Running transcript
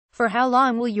For how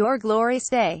long will your glory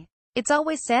stay? It's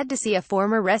always sad to see a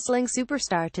former wrestling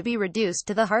superstar to be reduced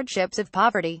to the hardships of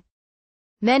poverty.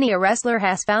 Many a wrestler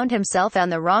has found himself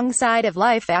on the wrong side of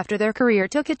life after their career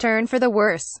took a turn for the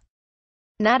worse.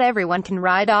 Not everyone can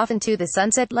ride off into the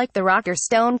sunset like The Rock or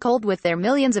Stone Cold with their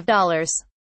millions of dollars.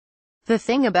 The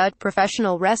thing about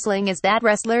professional wrestling is that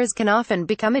wrestlers can often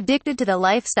become addicted to the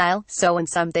lifestyle, so when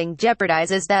something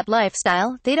jeopardizes that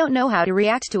lifestyle, they don't know how to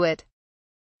react to it.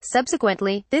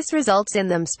 Subsequently, this results in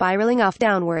them spiraling off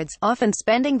downwards, often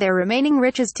spending their remaining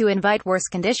riches to invite worse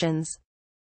conditions.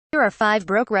 Here are 5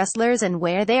 broke wrestlers and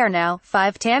where they are now.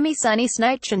 5. Tammy Sunny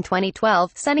Snitch. In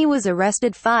 2012, Sunny was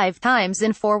arrested 5 times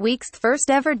in 4 weeks. The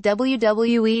first ever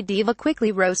WWE diva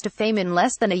quickly rose to fame in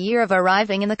less than a year of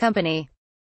arriving in the company.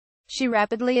 She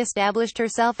rapidly established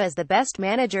herself as the best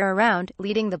manager around,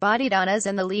 leading the Body Donnas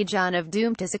and the Legion of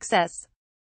Doom to success.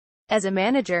 As a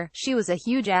manager, she was a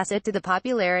huge asset to the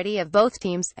popularity of both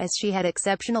teams, as she had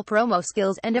exceptional promo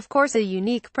skills and of course a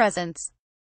unique presence.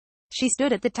 She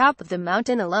stood at the top of the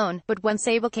mountain alone, but when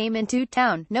Sable came into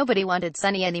town, nobody wanted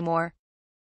Sunny anymore.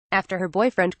 After her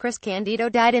boyfriend Chris Candido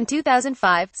died in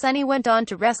 2005, Sunny went on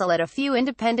to wrestle at a few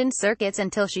independent circuits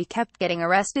until she kept getting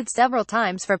arrested several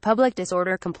times for public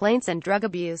disorder complaints and drug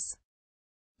abuse.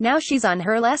 Now she's on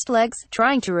her last legs,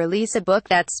 trying to release a book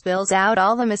that spills out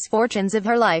all the misfortunes of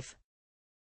her life.